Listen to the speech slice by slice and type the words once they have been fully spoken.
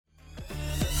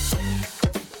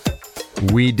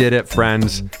We did it,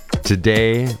 friends.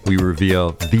 Today, we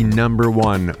reveal the number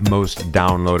one most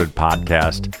downloaded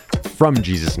podcast from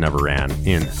Jesus Never Ran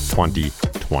in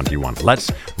 2021.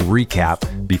 Let's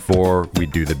recap before we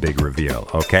do the big reveal,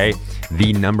 okay?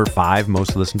 The number 5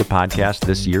 most listened to podcast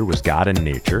this year was God and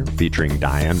Nature, featuring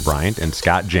Diane Bryant and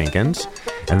Scott Jenkins.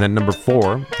 And then number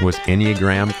 4 was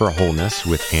Enneagram for Wholeness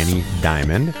with Annie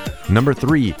Diamond. Number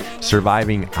 3,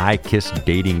 Surviving I Kissed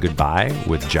Dating Goodbye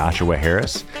with Joshua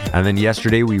Harris. And then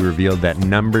yesterday we revealed that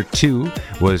number 2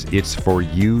 was It's For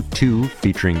You Too,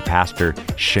 featuring Pastor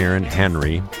Sharon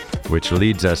Henry, which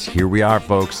leads us, here we are,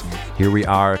 folks. Here we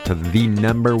are to the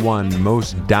number 1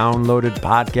 most downloaded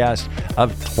podcast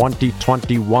of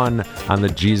 2021 on the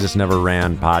Jesus Never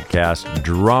Ran podcast.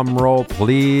 Drum roll,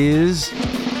 please.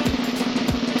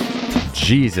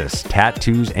 Jesus,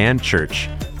 Tattoos, and Church,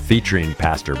 featuring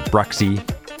Pastor Bruxy,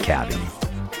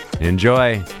 Cavey.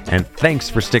 Enjoy, and thanks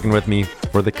for sticking with me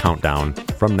for the countdown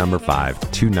from number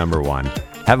 5 to number 1.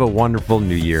 Have a wonderful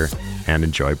new year, and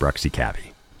enjoy Bruxy, Cavey.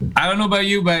 I don't know about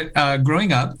you, but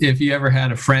growing up, if you ever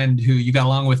had a friend who you got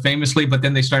along with famously, but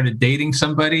then they started dating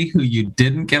somebody who you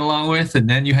didn't get along with, and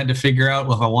then you had to figure out,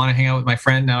 well, if I want to hang out with my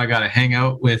friend, now I got to hang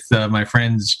out with my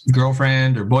friend's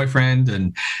girlfriend or boyfriend,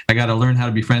 and I got to learn how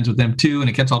to be friends with them too, and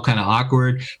it gets all kind of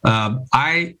awkward.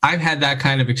 I've had that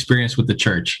kind of experience with the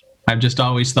church. I've just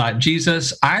always thought,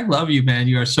 Jesus, I love you, man.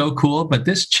 You are so cool. But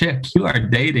this chick you are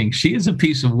dating, she is a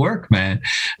piece of work, man.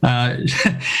 And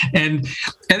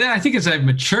then I think as I've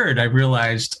matured, I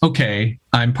realized, okay,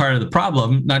 I'm part of the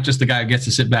problem, not just the guy who gets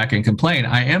to sit back and complain.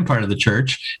 I am part of the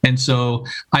church. And so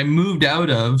I moved out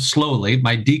of, slowly,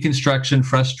 my deconstruction,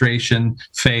 frustration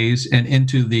phase and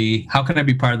into the, how can I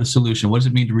be part of the solution? What does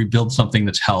it mean to rebuild something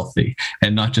that's healthy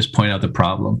and not just point out the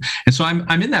problem? And so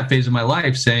I'm in that phase of my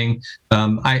life saying,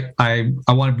 I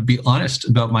want to be honest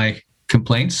about my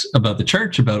complaints about the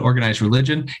church, about organized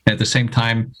religion, and at the same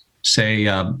time say,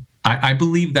 I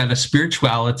believe that a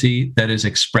spirituality that is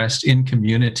expressed in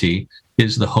community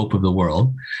is the hope of the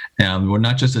world. We're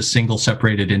not just a single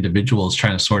separated individuals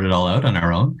trying to sort it all out on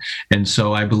our own. And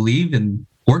so I believe in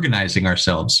organizing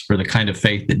ourselves for the kind of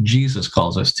faith that Jesus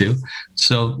calls us to.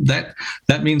 So that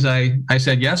means I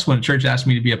said yes when a church asked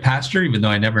me to be a pastor, even though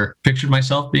I never pictured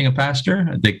myself being a pastor.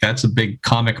 I think that's a big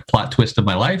comic plot twist of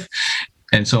my life.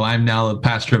 And so I'm now a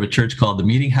pastor of a church called the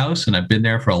Meeting House, and I've been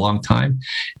there for a long time.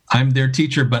 I'm their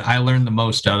teacher, but I learned the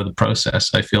most out of the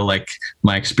process. I feel like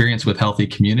my experience with healthy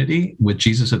community, with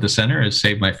Jesus at the center, has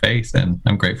saved my faith, and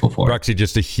I'm grateful for it. Bruxy,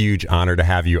 just a huge honor to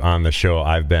have you on the show.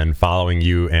 I've been following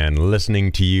you and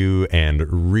listening to you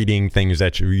and reading things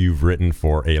that you've written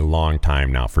for a long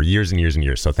time now, for years and years and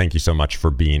years. So thank you so much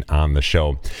for being on the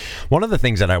show. One of the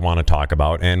things that I want to talk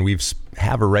about, and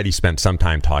have already spent some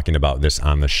time talking about this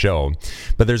on the show,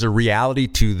 but there's a reality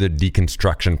to the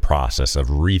deconstruction process of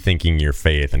rethinking your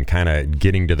faith and kind of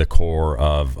getting to the core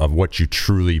of what you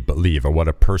truly believe or what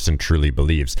a person truly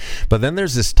believes. But then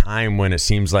there's this time when it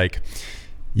seems like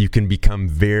you can become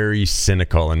very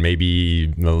cynical and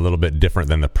maybe a little bit different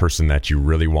than the person that you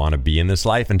really want to be in this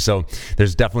life. And so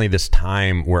there's definitely this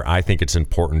time where I think it's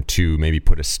important to maybe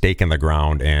put a stake in the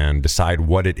ground and decide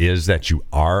what it is that you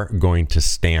are going to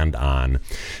stand on.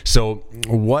 So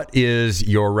what is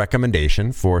your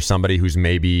recommendation for somebody who's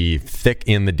maybe thick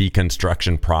in the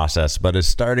deconstruction process, but is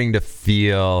starting to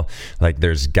feel like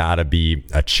there's got to be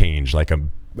a change,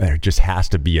 there just has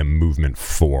to be a movement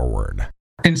forward?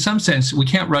 In some sense, we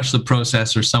can't rush the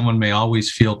process, or someone may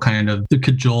always feel kind of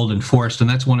cajoled and forced. And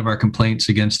that's one of our complaints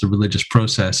against the religious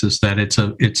process, is that it's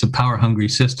a power-hungry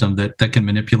system that can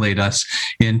manipulate us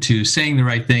into saying the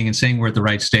right thing and saying we're at the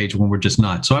right stage when we're just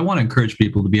not. So I want to encourage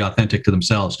people to be authentic to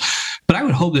themselves. But I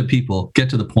would hope that people get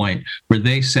to the point where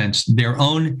they sense their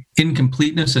own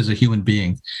incompleteness as a human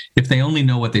being. If they only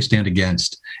know what they stand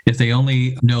against, if they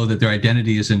only know that their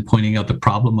identity is in pointing out the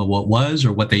problem of what was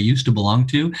or what they used to belong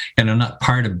to, and are not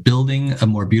part of building a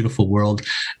more beautiful world,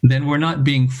 then we're not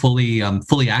being fully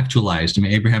actualized. I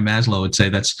mean, Abraham Maslow would say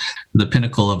that's the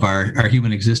pinnacle of our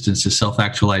human existence, is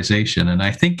self-actualization. And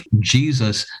I think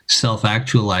Jesus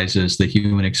self-actualizes the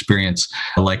human experience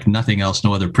like nothing else,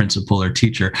 no other principle or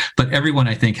teacher. But everyone,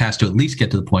 I think, has to at least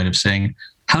get to the point of saying,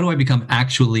 how do I become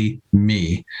actually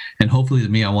me? And hopefully the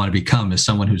me I want to become is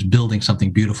someone who's building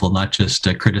something beautiful, not just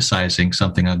criticizing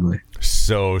something ugly.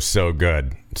 So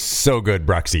good. So good,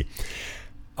 Bruxy.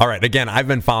 All right. Again, I've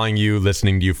been following you,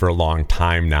 listening to you for a long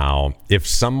time now. If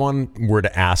someone were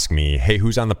to ask me, hey,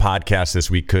 who's on the podcast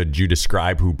this week? Could you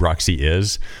describe who Bruxy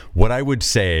is? What I would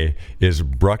say is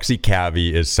Bruxy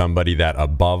Cavey is somebody that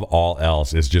above all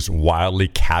else is just wildly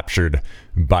captured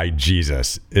by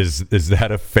Jesus. Is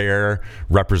that a fair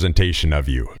representation of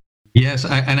you? Yes,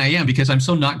 and I am, because I'm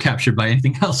so not captured by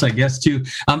anything else, I guess, too.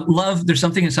 Love, there's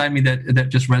something inside me that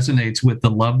just resonates with the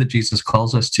love that Jesus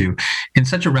calls us to in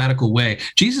such a radical way.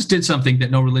 Jesus did something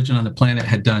that no religion on the planet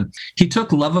had done. He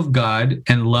took love of God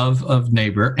and love of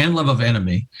neighbor and love of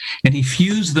enemy, and he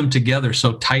fused them together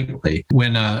so tightly.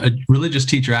 When a religious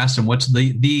teacher asked him, what's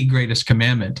the greatest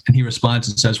commandment? And he responds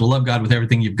and says, well, love God with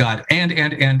everything you've got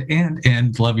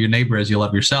and love your neighbor as you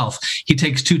love yourself. He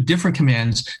takes two different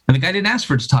commands, and the guy didn't ask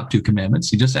for his top two commandments.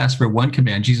 He just asked for one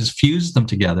command. Jesus fused them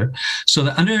together so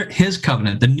that under his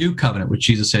covenant, the new covenant, which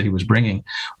Jesus said he was bringing,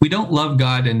 we don't love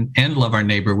God and love our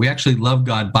neighbor. We actually love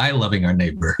God by loving our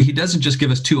neighbor. He doesn't just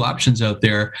give us two options out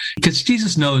there, because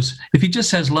Jesus knows if he just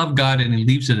says love God and he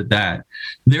leaves it at that,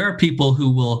 there are people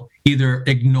who will either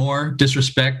ignore,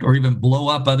 disrespect, or even blow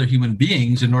up other human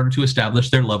beings in order to establish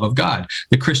their love of God.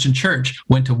 The Christian church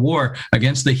went to war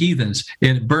against the heathens.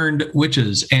 It burned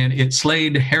witches and it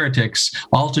slayed heretics,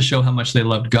 all to show how much they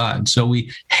loved God. So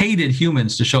we hated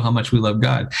humans to show how much we love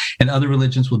God. And other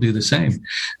religions will do the same.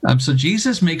 So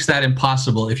Jesus makes that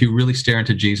impossible if you really stare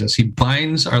into Jesus. He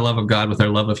binds our love of God with our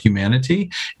love of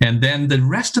humanity. And then the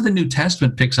rest of the New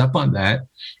Testament picks up on that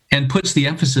and puts the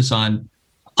emphasis on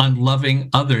loving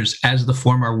others as the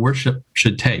form our worship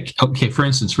should take. Okay, for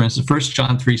instance, 1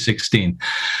 John 3:16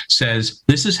 says,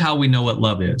 this is how we know what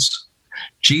love is.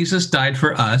 Jesus died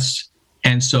for us,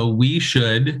 and so we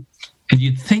should, and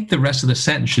you'd think the rest of the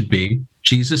sentence should be,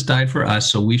 Jesus died for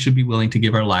us, so we should be willing to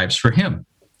give our lives for him.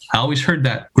 I always heard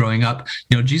that growing up.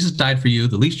 Jesus died for you.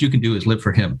 The least you can do is live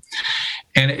for him.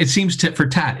 And it seems tit for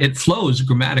tat. It flows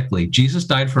grammatically. Jesus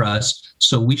died for us,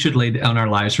 so we should lay down our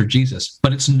lives for Jesus.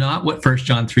 But it's not what 1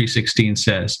 John 3:16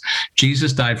 says.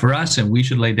 Jesus died for us, and we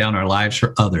should lay down our lives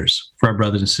for others, for our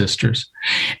brothers and sisters.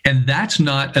 And that's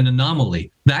not an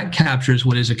anomaly. That captures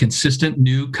what is a consistent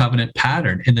new covenant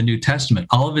pattern in the New Testament.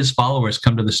 All of his followers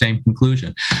come to the same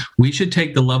conclusion. We should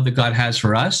take the love that God has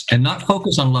for us and not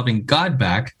focus on loving God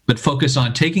back, but focus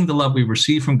on taking the love we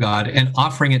receive from God and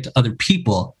offering it to other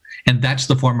people. And that's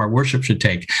the form our worship should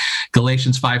take.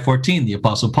 Galatians 5:14, the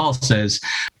Apostle Paul says,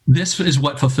 this is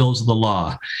what fulfills the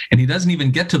law. And he doesn't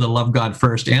even get to the love God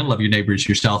first and love your neighbors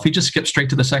yourself. He just skips straight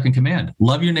to the second command.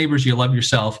 Love your neighbors, you love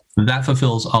yourself. That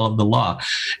fulfills all of the law.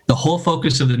 The whole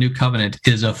focus of the new covenant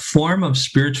is a form of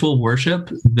spiritual worship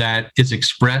that is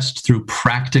expressed through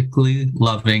practically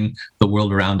loving the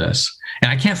world around us.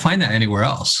 And I can't find that anywhere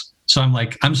else. So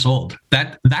I'm sold.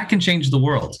 That can change the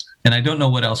world. And I don't know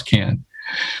what else can.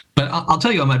 But I'll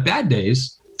tell you, on my bad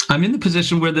days, I'm in the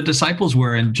position where the disciples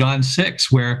were in John 6,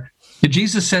 where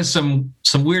Jesus says some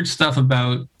weird stuff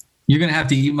about, you're going to have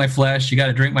to eat my flesh, you got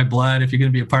to drink my blood if you're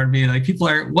going to be a part of me. Like, people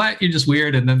are, what? You're just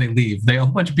weird. And then they leave. A whole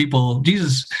bunch of people,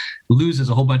 Jesus loses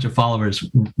a whole bunch of followers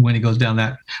when he goes down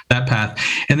that path.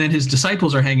 And then his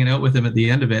disciples are hanging out with him at the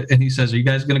end of it. And he says, are you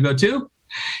guys going to go too?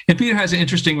 And Peter has an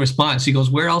interesting response. He goes,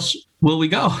 where else will we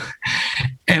go?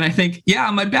 And I think, yeah,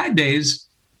 on my bad days,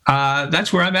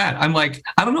 that's where I'm at. I'm like,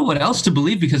 I don't know what else to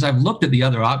believe, because I've looked at the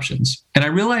other options. And I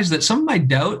realize that some of my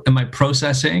doubt and my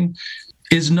processing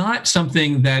is not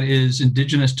something that is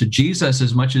indigenous to Jesus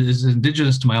as much as is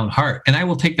indigenous to my own heart. And I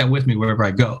will take that with me wherever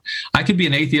I go. I could be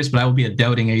an atheist, but I will be a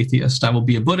doubting atheist. I will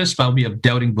be a Buddhist, but I will be a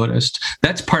doubting Buddhist.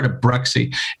 That's part of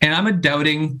Bruxy. And I'm a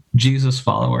doubting Jesus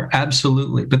follower,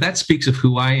 absolutely. But that speaks of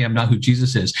who I am, not who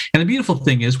Jesus is. And the beautiful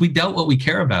thing is, we doubt what we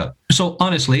care about. So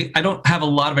honestly, I don't have a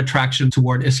lot of attraction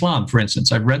toward Islam, for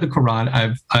instance. I've read the Quran,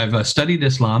 I've studied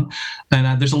Islam,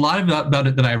 and there's a lot about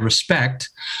it that I respect,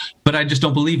 but I just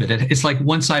don't believe it. It's like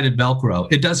one-sided Velcro.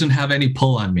 It doesn't have any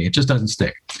pull on me. It just doesn't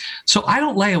stick. So I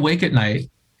don't lay awake at night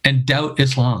and doubt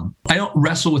Islam. I don't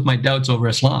wrestle with my doubts over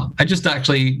Islam. I just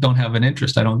actually don't have an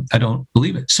interest. I don't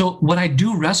believe it. So what I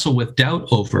do wrestle with doubt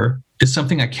over is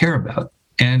something I care about.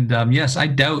 And yes, I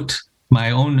doubt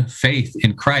my own faith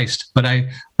in Christ, but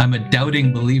I'm a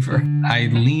doubting believer. I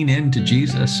lean into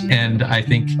Jesus, and I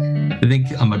think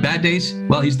on my bad days,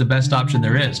 well, he's the best option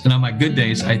there is. And on my good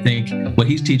days, I think what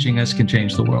he's teaching us can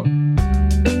change the world.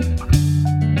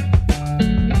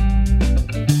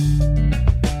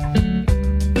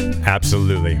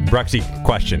 Absolutely. Bruxy,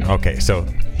 question. Okay, so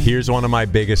here's one of my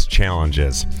biggest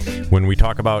challenges. When we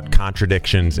talk about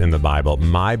contradictions in the Bible,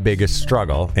 my biggest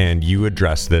struggle, and you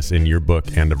address this in your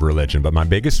book, End of Religion, but my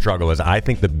biggest struggle is, I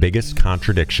think the biggest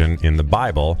contradiction in the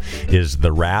Bible is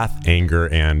the wrath, anger,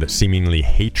 and seemingly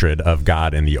hatred of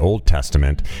God in the Old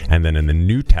Testament. And then in the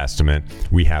New Testament,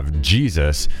 we have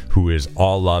Jesus, who is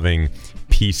all-loving,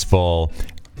 peaceful,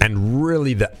 and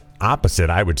really the opposite,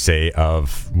 I would say,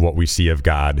 of what we see of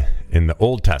God in the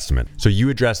Old Testament. So you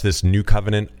address this New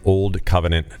Covenant, Old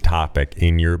Covenant topic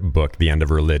in your book, The End of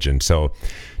Religion. So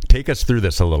take us through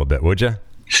this a little bit, would you?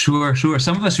 Sure, sure.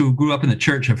 Some of us who grew up in the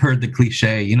church have heard the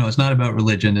cliche, it's not about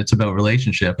religion, it's about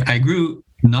relationship. I grew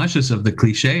nauseous of the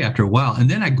cliche after a while. And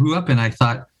then I grew up and I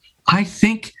thought, I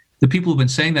think the people who've been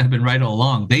saying that have been right all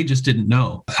along. They just didn't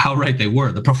know how right they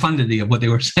were, the profundity of what they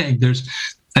were saying. There's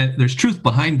truth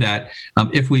behind that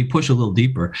if we push a little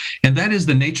deeper. And that is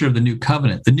the nature of the new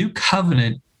covenant. The new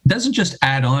covenant doesn't just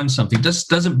add on something,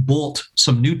 doesn't bolt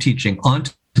some new teaching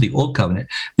onto the old covenant.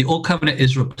 The old covenant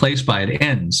is replaced by it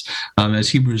ends. As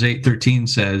Hebrews 8:13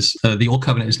 says, the old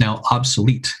covenant is now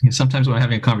obsolete. And sometimes when I'm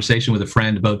having a conversation with a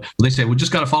friend they say, we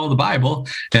just got to follow the Bible.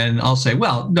 And I'll say,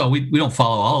 well, no, we don't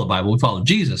follow all the Bible. We follow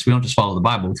Jesus. We don't just follow the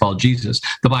Bible. We follow Jesus.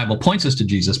 The Bible points us to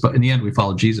Jesus, but in the end, we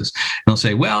follow Jesus. And they'll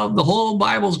say, well, the whole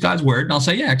Bible is God's word. And I'll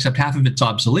say, yeah, except half of it's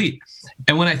obsolete.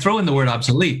 And when I throw in the word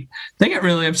obsolete, they get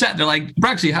really upset. They're like,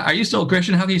 Bruxy, are you still a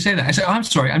Christian? How can you say that? I say, oh, I'm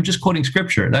sorry. I'm just quoting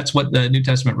scripture. That's what the New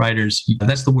Testament writers,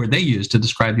 that's the word they use to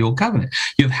describe the old covenant.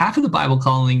 You have half of the Bible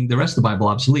calling the rest of the Bible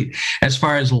obsolete. As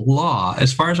far as law,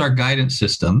 as far as our guidance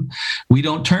system, we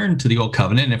don't turn to the old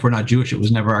covenant. And if we're not Jewish, it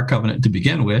was never our covenant to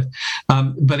begin with.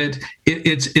 But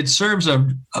it serves a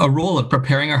role of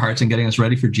preparing our hearts and getting us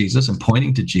ready for Jesus and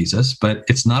pointing to Jesus, but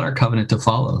it's not our covenant to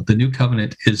follow. The new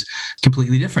covenant is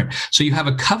completely different. So you have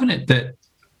a covenant that,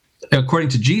 according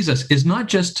to Jesus, is not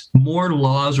just more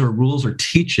laws or rules or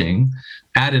teaching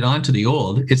added on to the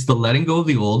old. It's the letting go of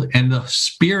the old and the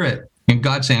Spirit. And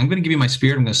God saying, I'm going to give you my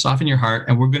Spirit. I'm going to soften your heart.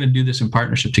 And we're going to do this in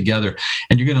partnership together.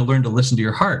 And you're going to learn to listen to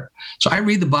your heart. So I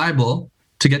read the Bible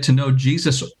to get to know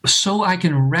Jesus so I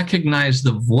can recognize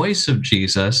the voice of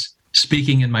Jesus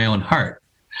speaking in my own heart.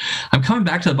 I'm coming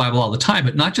back to the Bible all the time,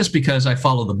 but not just because I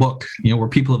follow the book. We're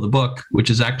people of the book, which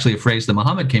is actually a phrase that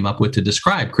Muhammad came up with to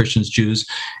describe Christians, Jews,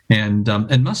 and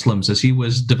Muslims. As he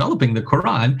was developing the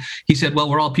Quran, he said, well,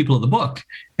 we're all people of the book.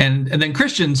 And then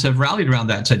Christians have rallied around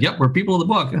that and said, yep, we're people of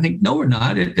the book. I think, no, we're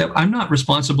not. I'm not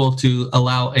responsible to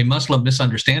allow a Muslim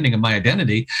misunderstanding of my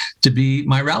identity to be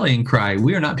my rallying cry.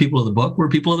 We are not people of the book. We're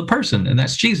people of the person, and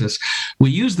that's Jesus. We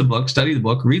use the book, study the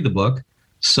book, read the book,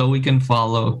 so we can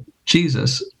follow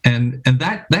Jesus. And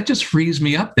that just frees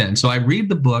me up then. So I read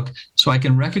the book so I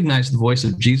can recognize the voice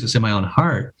of Jesus in my own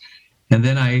heart. And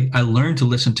then I learn to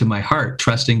listen to my heart,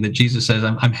 trusting that Jesus says,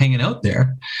 I'm hanging out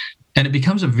there. And it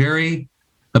becomes a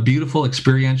beautiful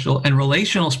experiential and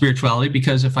relational spirituality,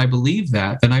 because if I believe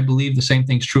that, then I believe the same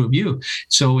thing's true of you.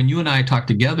 So when you and I talk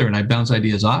together and I bounce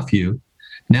ideas off you,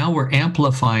 now we're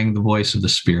amplifying the voice of the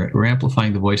Spirit. We're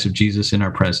amplifying the voice of Jesus in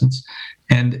our presence.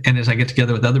 And as I get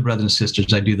together with other brothers and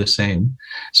sisters, I do the same.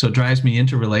 So it drives me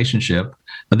into relationship.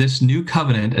 This new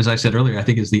covenant, as I said earlier, I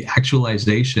think is the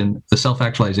actualization, the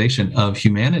self-actualization of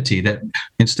humanity, that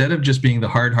instead of just being the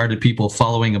hard-hearted people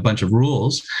following a bunch of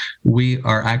rules, we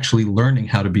are actually learning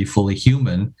how to be fully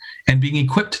human and being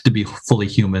equipped to be fully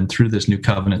human through this new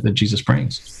covenant that Jesus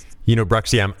brings.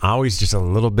 Bruxy, I'm always just a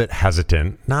little bit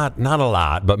hesitant, not a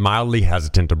lot, but mildly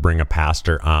hesitant to bring a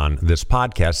pastor on this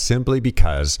podcast, simply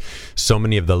because so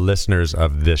many of the listeners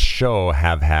of this show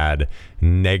have had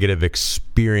negative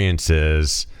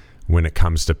experiences when it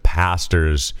comes to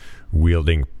pastors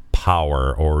wielding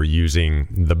power or using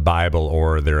the Bible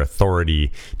or their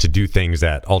authority to do things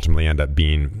that ultimately end up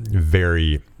being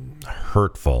very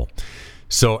hurtful.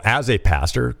 So as a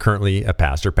pastor, currently a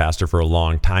pastor for a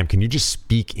long time, can you just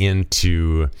speak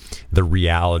into the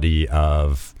reality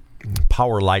of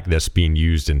power like this being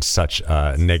used in such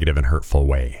a negative and hurtful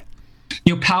way?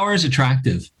 Power is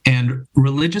attractive, and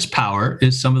religious power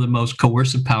is some of the most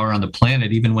coercive power on the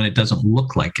planet, even when it doesn't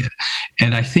look like it.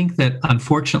 And I think that,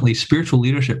 unfortunately, spiritual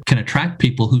leadership can attract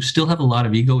people who still have a lot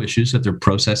of ego issues that they're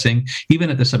processing, even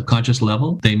at the subconscious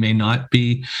level. They may not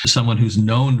be someone who's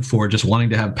known for just wanting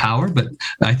to have power, but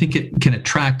I think it can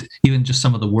attract even just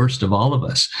some of the worst of all of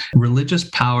us. Religious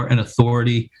power and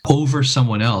authority over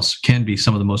someone else can be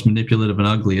some of the most manipulative and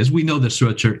ugly, as we know this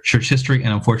throughout church history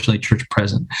and, unfortunately, church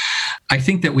present. I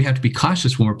think that we have to be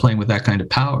cautious when we're playing with that kind of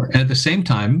power. And at the same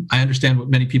time, I understand what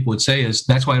many people would say is,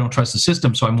 that's why I don't trust the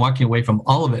system. So I'm walking away from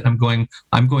all of it. I'm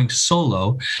going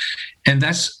solo. And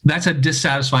that's a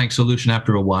dissatisfying solution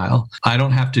after a while. I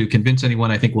don't have to convince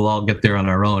anyone. I think we'll all get there on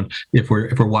our own if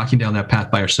we're walking down that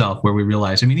path by ourselves, where we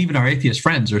realize, even our atheist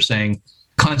friends are saying,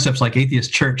 concepts like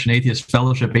atheist church and atheist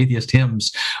fellowship, atheist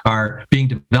hymns are being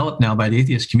developed now by the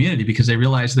atheist community, because they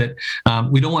realize that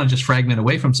we don't want to just fragment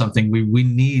away from something. We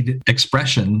need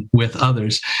expression with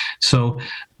others. So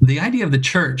the idea of the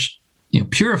church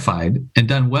purified and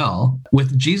done well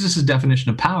with Jesus' definition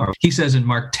of power. He says in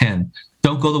Mark 10,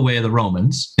 don't go the way of the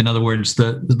Romans. In other words,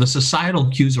 the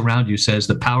societal cues around you says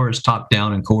that power is top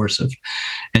down and coercive.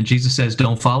 And Jesus says,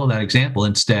 don't follow that example.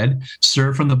 Instead,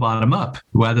 serve from the bottom up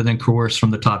rather than coerce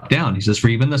from the top down. He says, for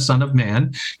even the Son of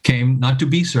Man came not to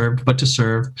be served, but to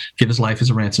serve, give his life as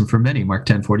a ransom for many. Mark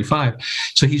 10:45.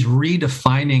 So he's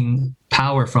redefining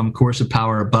power from coercive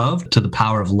power above to the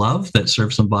power of love that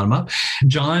serves from bottom up.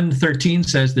 John 13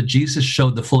 says that Jesus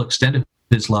showed the full extent of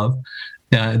his love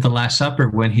at the Last Supper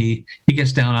when he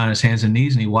gets down on his hands and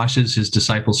knees and he washes his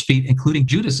disciples' feet, including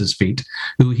Judas's feet,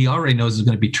 who he already knows is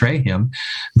going to betray him.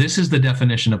 This is the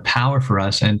definition of power for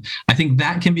us. And I think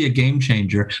that can be a game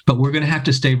changer, but we're going to have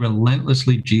to stay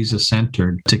relentlessly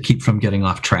Jesus-centered to keep from getting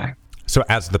off track. So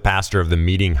as the pastor of the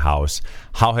meeting house,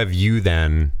 how have you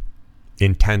then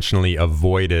intentionally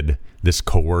avoided this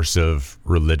coercive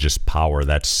religious power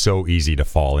that's so easy to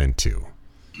fall into?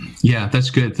 Yeah,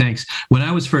 that's good. Thanks. When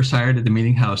I was first hired at the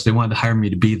meeting house, they wanted to hire me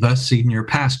to be the senior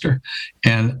pastor.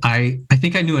 And I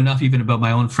think I knew enough even about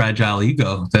my own fragile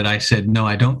ego that I said, no,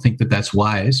 I don't think that that's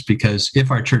wise, because if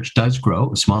our church does grow,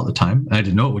 it was small at the time, I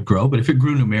didn't know it would grow, but if it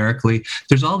grew numerically,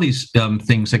 there's all these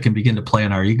things that can begin to play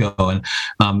on our ego.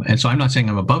 And so I'm not saying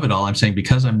I'm above it all. I'm saying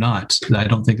because I'm not, I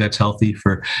don't think that's healthy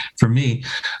for me.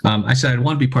 I said, I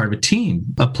want to be part of a team,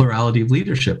 a plurality of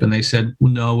leadership. And they said,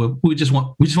 well, no, we just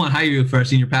want to hire you for our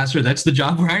senior pastor. That's the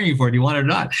job we're hiring you for. Do you want it or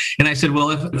not? And I said, well,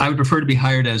 if I would prefer to be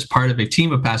hired as part of a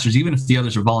team of pastors, even if the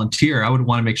others are volunteer, I would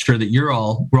want to make sure that we're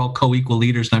all co-equal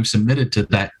leaders and I'm submitted to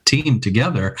that team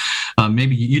together.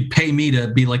 Maybe you'd pay me to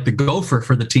be like the gopher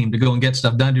for the team to go and get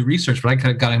stuff done, do research, but I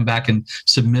kind of got him back and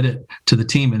submit it to the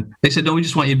team. And they said, no, we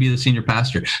just want you to be the senior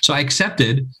pastor. So I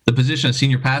accepted the position of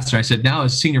senior pastor. I said, now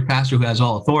as senior pastor who has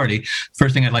all authority,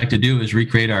 first thing I'd like to do is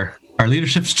recreate our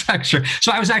leadership structure.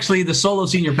 So I was actually the solo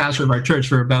senior pastor of our church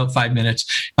for about 5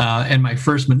 minutes. And my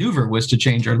first maneuver was to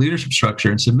change our leadership structure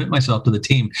and submit myself to the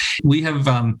team. We have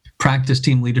practiced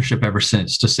team leadership ever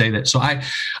since to say that. So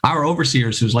our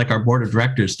overseers, who's like our board of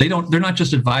directors, they're not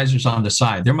just advisors on the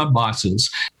side. They're my bosses.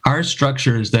 Our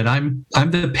structure is that I'm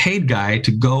the paid guy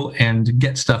to go and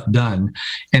get stuff done.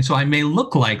 And so I may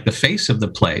look like the face of the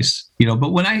place,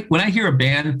 but when I hear a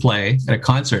band play at a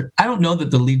concert, I don't know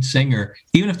that the lead singer,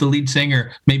 even if the lead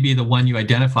singer may be the one you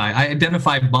identify, I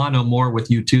identify Bono more with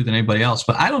U2 than anybody else,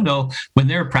 but I don't know when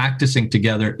they're practicing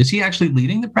together, is he actually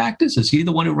leading the practice? Is he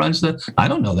the one who runs I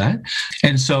don't know that.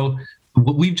 And so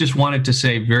we've just wanted to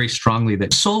say very strongly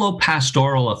that solo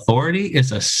pastoral authority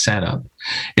is a setup.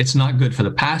 It's not good for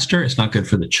the pastor. It's not good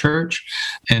for the church.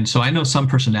 And so I know some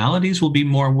personalities will be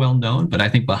more well-known, but I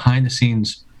think behind the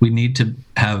scenes, we need to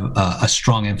have a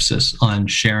strong emphasis on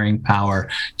sharing power,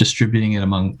 distributing it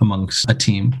amongst a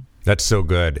team. That's so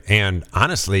good. And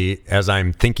honestly, as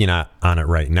I'm thinking on it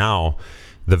right now,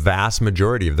 the vast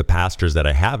majority of the pastors that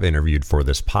I have interviewed for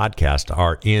this podcast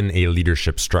are in a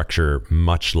leadership structure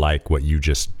much like what you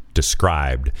just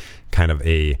described, kind of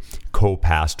a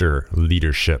co-pastor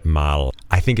leadership model.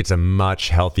 I think it's a much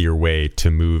healthier way to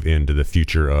move into the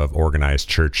future of organized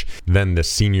church than the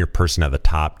senior person at the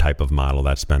top type of model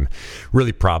that's been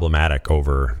really problematic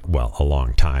over, a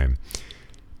long time.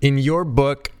 In your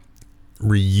book,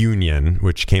 Reunion,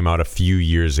 which came out a few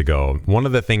years ago, one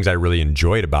of the things I really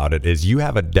enjoyed about it is you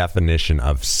have a definition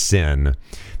of sin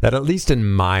that, at least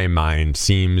in my mind,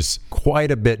 seems quite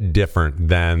a bit different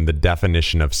than the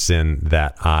definition of sin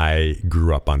that I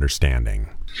grew up understanding.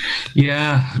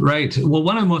 Yeah, right. Well,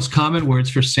 one of the most common words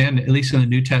for sin, at least in the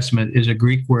New Testament, is a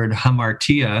Greek word,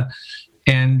 hamartia.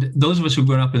 And those of us who've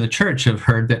grown up in the church have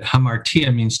heard that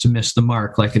hamartia means to miss the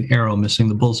mark, like an arrow missing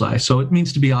the bullseye. So it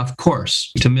means to be off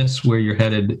course, to miss where you're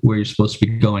headed, where you're supposed to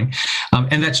be going.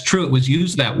 And that's true. It was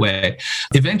used that way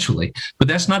eventually, but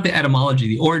that's not the etymology.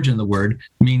 The origin of the word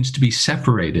means to be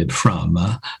separated from.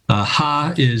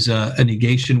 Ha is a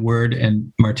negation word,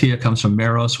 and martia comes from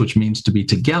meros, which means to be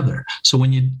together. So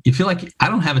when you feel like, I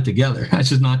don't have it together, it's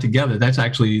just not together, that's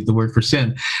actually the word for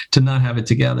sin, to not have it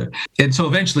together. And so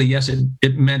eventually, yes,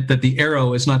 it meant that the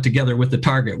arrow is not together with the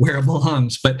target where it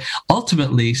belongs. But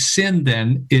ultimately, sin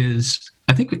then is,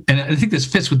 I think this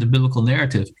fits with the biblical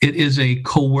narrative, it is a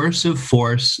coercive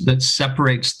force that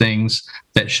separates things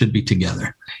that should be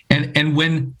together. And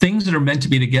when things that are meant to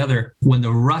be together, when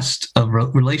the rust of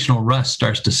relational rust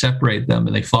starts to separate them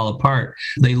and they fall apart,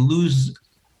 they lose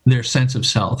their sense of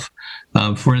self.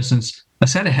 For instance, a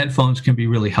set of headphones can be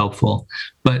really helpful,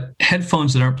 but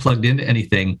headphones that aren't plugged into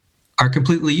anything are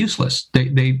completely useless.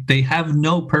 They have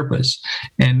no purpose,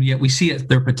 and yet we see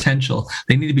their potential.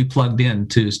 They need to be plugged in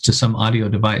to some audio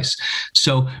device.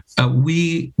 So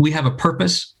we have a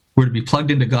purpose. We're to be plugged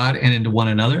into God and into one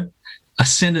another. a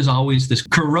sin is always this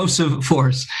corrosive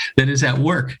force that is at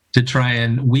work to try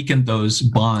and weaken those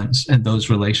bonds and those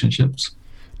relationships.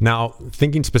 Now,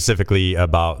 thinking specifically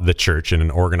about the church in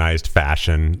an organized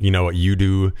fashion, what you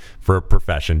do for a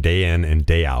profession day in and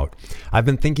day out, I've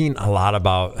been thinking a lot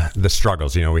about the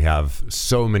struggles. We have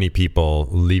so many people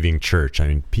leaving church. I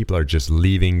mean, people are just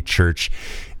leaving church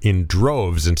in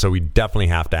droves. And so we definitely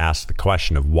have to ask the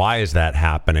question of why is that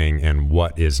happening and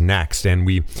what is next? And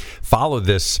we follow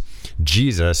this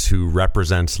Jesus who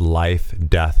represents life,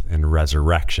 death, and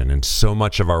resurrection. And so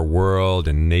much of our world,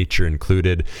 and nature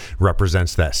included,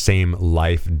 represents that same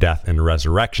life, death, and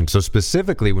resurrection. So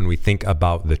specifically, when we think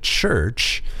about the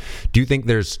church, do you think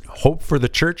there's hope for the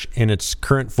church in its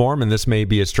current form? And this may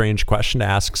be a strange question to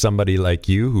ask somebody like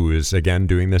you, who is, again,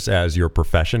 doing this as your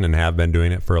profession and have been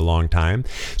doing it for a long time.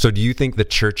 So do you think the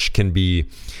church can be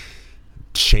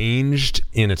changed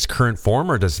in its current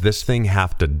form, or does this thing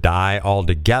have to die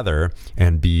altogether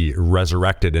and be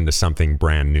resurrected into something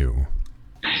brand new?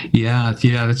 Yeah,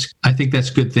 I think that's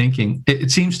good thinking.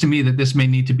 It seems to me that this may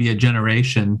need to be a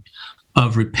generation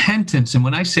of repentance. And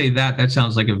when I say that, that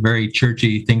sounds like a very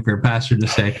churchy thing for a pastor to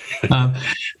say.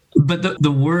 But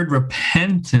the word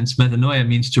repentance, metanoia,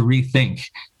 means to rethink.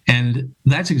 And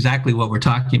that's exactly what we're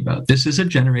talking about. This is a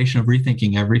generation of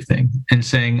rethinking everything and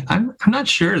saying, I'm not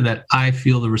sure that I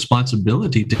feel the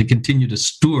responsibility to continue to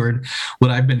steward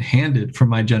what I've been handed from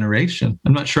my generation.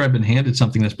 I'm not sure I've been handed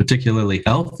something that's particularly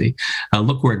healthy.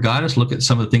 Look where it got us. Look at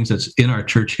some of the things that's in our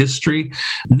church history.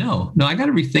 No, I got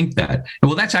to rethink that. And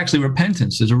well, that's actually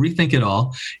repentance, is to rethink it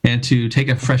all and to take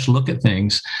a fresh look at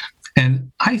things.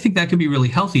 And I think that could be really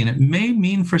healthy. And it may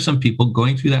mean for some people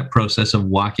going through that process of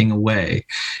walking away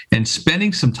and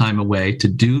spending some time away to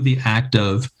do the act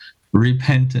of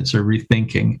repentance or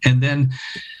rethinking, and then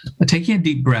taking a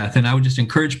deep breath. And I would just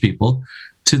encourage people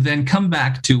to then come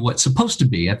back to what's supposed to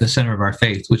be at the center of our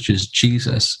faith, which is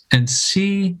Jesus, and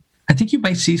see, I think you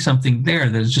might see something there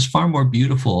that is just far more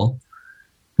beautiful,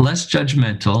 less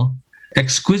judgmental,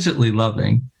 exquisitely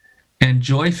loving, and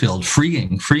joy-filled,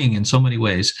 freeing in so many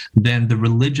ways than the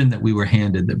religion that we were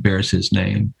handed that bears his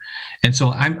name. And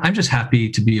so I'm just happy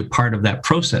to be a part of that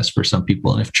process for some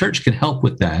people. And if church can help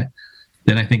with that,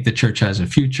 then I think the church has a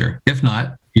future. If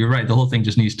not, you're right, the whole thing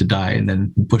just needs to die and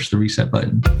then push the reset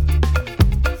button.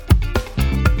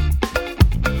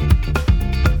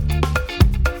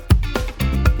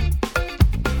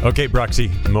 Okay,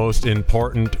 Bruxy, most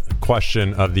important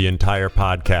question of the entire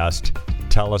podcast.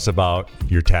 Tell us about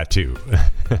your tattoo.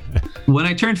 When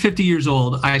I turned 50 years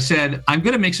old, I said, I'm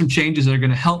going to make some changes that are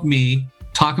going to help me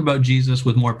talk about Jesus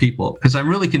with more people, because I'm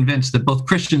really convinced that both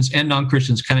Christians and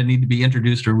non-Christians kind of need to be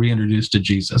introduced or reintroduced to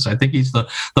Jesus. I think he's the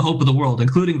hope of the world,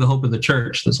 including the hope of the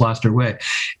church that's lost her way.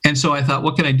 And so I thought,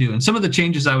 what can I do? And some of the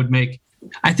changes I would make,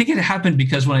 I think it happened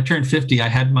because when I turned 50, I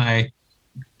had my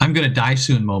I'm going to die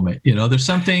soon moment. There's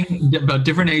something about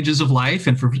different ages of life.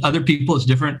 And for other people, it's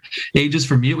different ages.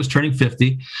 For me, it was turning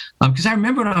 50. Because I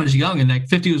remember when I was young and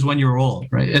 50 was when you were old,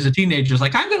 right? As a teenager, it's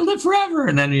like, I'm going to live forever.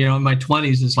 And then, in my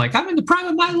 20s, it's like, I'm in the prime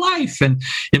of my life. And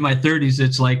in my 30s,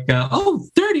 it's like,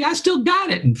 30, I still got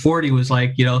it. And 40 was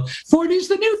like, 40 is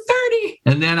the new 30.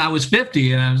 And then I was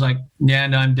 50 and I was like, yeah,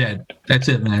 no, I'm dead. That's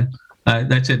it, man.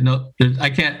 That's it. No, I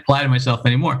can't lie to myself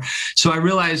anymore. So I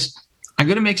realized I'm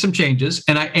going to make some changes,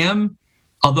 and I am,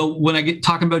 although when I get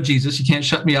talking about Jesus, you can't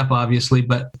shut me up, obviously,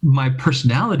 but my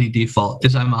personality default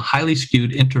is I'm a highly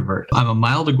skewed introvert. I'm a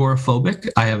mild agoraphobic.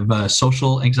 I have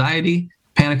social anxiety,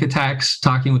 panic attacks,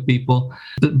 talking with people,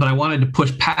 but I wanted to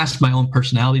push past my own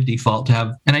personality default to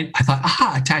have, and I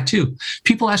thought, a tattoo.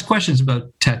 People ask questions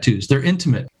about tattoos. They're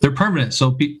intimate, they're permanent,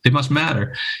 so they must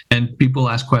matter. And people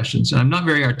ask questions. And I'm not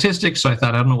very artistic, so I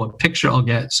thought, I don't know what picture I'll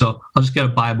get, so I'll just get a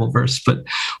Bible verse. But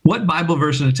what Bible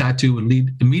verse in a tattoo would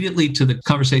lead immediately to the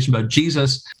conversation about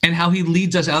Jesus and how he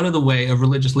leads us out of the way of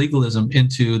religious legalism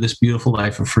into this beautiful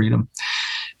life of freedom?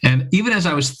 And even as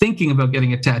I was thinking about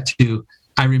getting a tattoo,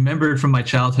 I remembered from my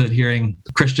childhood hearing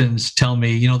Christians tell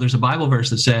me, there's a Bible verse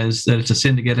that says that it's a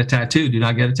sin to get a tattoo. Do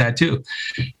not get a tattoo.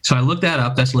 So I looked that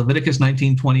up. That's Leviticus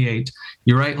 19:28.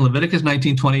 You're right. Leviticus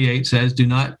 19:28 says, do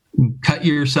not cut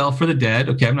yourself for the dead.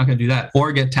 Okay, I'm not going to do that.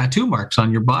 Or get tattoo marks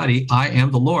on your body. I am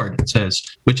the Lord, it says,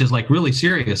 which is like really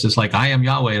serious. It's like, I am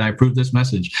Yahweh and I approve this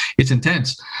message. It's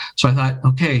intense. So I thought,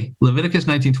 okay, Leviticus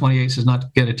 19:28 says not to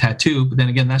get a tattoo. But then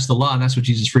again, that's the law. And that's what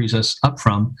Jesus frees us up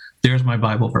from. There's my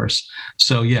Bible verse.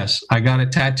 So yes, I got a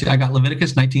tattoo. I got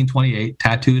Leviticus 19:28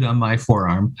 tattooed on my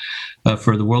forearm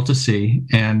for the world to see.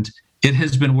 And it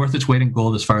has been worth its weight in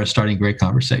gold as far as starting great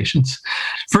conversations.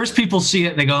 First, people see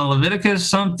it, they go, Leviticus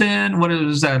something, what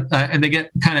is that? And they get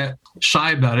kind of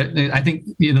shy about it. I think,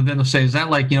 then they'll say, is that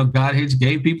like, God hates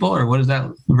gay people, or what does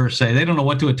that verse say? They don't know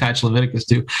what to attach Leviticus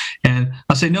to. And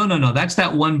I'll say, no, that's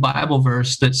that one Bible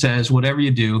verse that says, whatever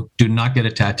you do not get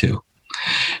a tattoo.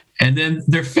 And then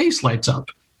their face lights up.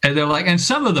 And they're like, and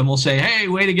some of them will say, hey,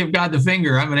 way to give God the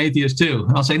finger. I'm an atheist too.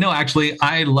 And I'll say, no, actually,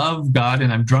 I love God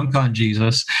and I'm drunk on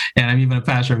Jesus and I'm even a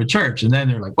pastor of a church. And then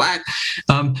they're like, what?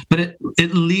 But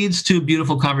it leads to a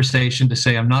beautiful conversation to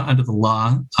say, I'm not under the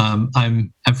law.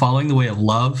 I'm following the way of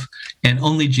love, and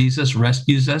only Jesus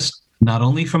rescues us, not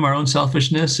only from our own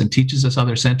selfishness and teaches us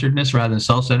other-centeredness rather than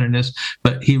self-centeredness,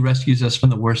 but he rescues us from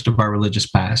the worst of our religious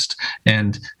past.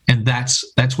 And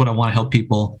that's what I want to help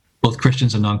people, both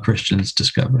Christians and non-Christians,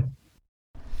 discover.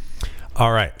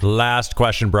 All right. Last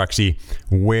question, Bruxy.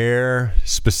 Where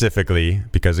specifically,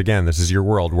 because again, this is your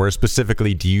world, where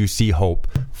specifically do you see hope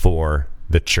for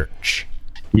the church?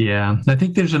 Yeah, I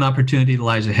think there's an opportunity that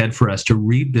lies ahead for us to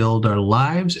rebuild our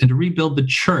lives and to rebuild the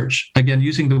church. Again,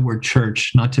 using the word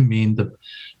church, not to mean the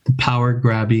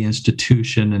power-grabby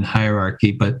institution and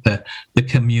hierarchy, but the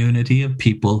community of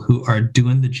people who are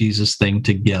doing the Jesus thing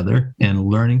together and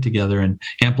learning together and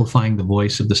amplifying the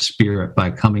voice of the Spirit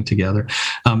by coming together.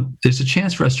 There's a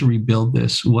chance for us to rebuild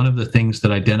this. One of the things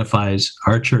that identifies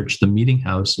our church, the Meeting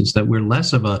House, is that we're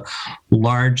less of a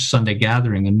large Sunday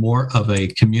gathering and more of a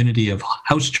community of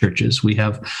house churches. We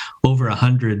have over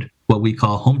 100 what we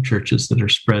call home churches that are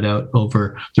spread out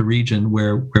over the region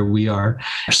where we are.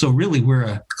 So really, we're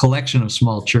a collection of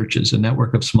small churches, a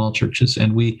network of small churches,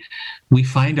 and we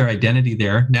find our identity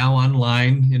there, now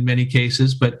online in many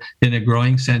cases, but in a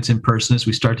growing sense in person as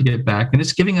we start to get back. And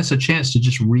it's giving us a chance to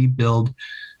just rebuild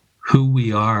who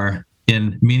we are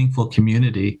in meaningful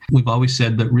community. We've always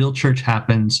said that real church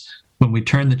happens when we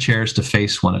turn the chairs to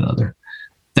face one another.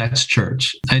 That's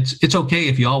church. It's okay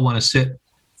if you all want to sit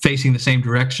facing the same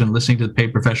direction, listening to the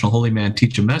paid professional holy man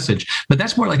teach a message. But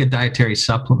that's more like a dietary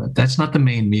supplement. That's not the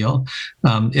main meal.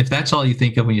 If that's all you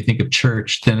think of when you think of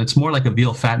church, then it's more like a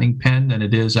veal fattening pen than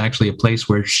it is actually a place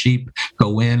where sheep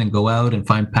go in and go out and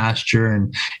find pasture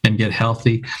and get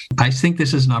healthy. I think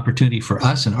this is an opportunity for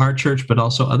us and our church, but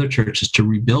also other churches, to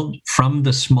rebuild from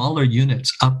the smaller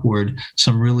units upward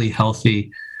some really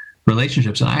healthy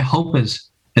relationships. And I hope as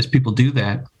people do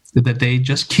that they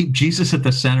just keep Jesus at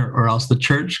the center, or else the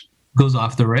church goes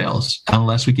off the rails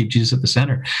unless we keep Jesus at the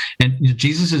center. And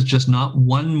Jesus is just not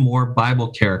one more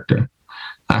Bible character.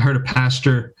 I heard a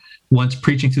pastor once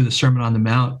preaching through the Sermon on the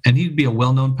Mount, and he'd be a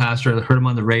well-known pastor. I heard him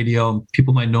on the radio.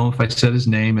 People might know him if I said his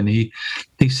name. And he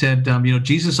said,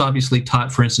 Jesus obviously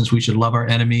taught, for instance, we should love our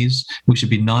enemies. We should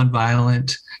be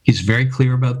nonviolent. He's very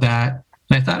clear about that.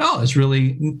 And I thought, it's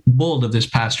really bold of this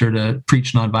pastor to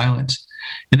preach nonviolence.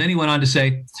 And then he went on to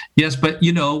say, yes, but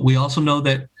we also know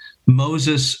that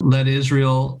Moses led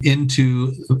Israel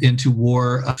into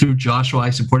war through Joshua. I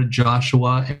supported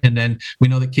Joshua. And then we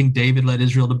know that King David led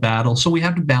Israel to battle. So we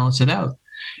have to balance it out.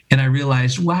 And I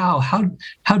realized, wow,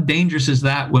 how dangerous is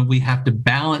that when we have to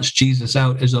balance Jesus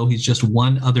out as though he's just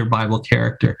one other Bible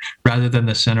character rather than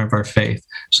the center of our faith.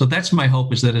 So that's my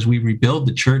hope, is that as we rebuild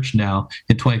the church now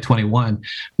in 2021,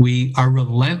 we are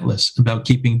relentless about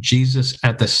keeping Jesus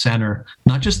at the center,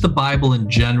 not just the Bible in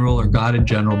general or God in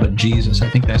general, but Jesus. I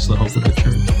think that's the hope of the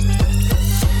church.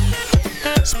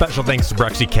 Special thanks to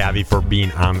Bruxy Cavey for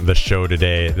being on the show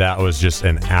today. That was just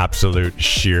an absolute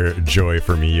sheer joy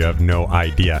for me. You have no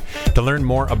idea. To learn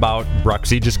more about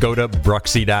Bruxy, just go to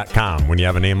Bruxy.com. When you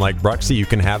have a name like Bruxy, you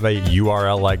can have a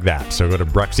URL like that. So go to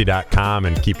Bruxy.com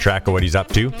and keep track of what he's up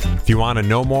to. If you want to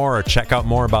know more or check out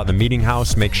more about the Meeting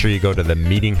House, make sure you go to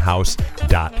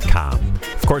themeetinghouse.com.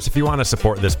 Of course, if you want to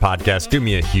support this podcast, do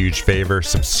me a huge favor.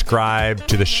 Subscribe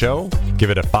to the show, give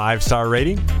it a 5-star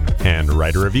rating, and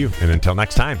write a review. And until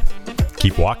next time,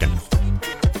 keep walking.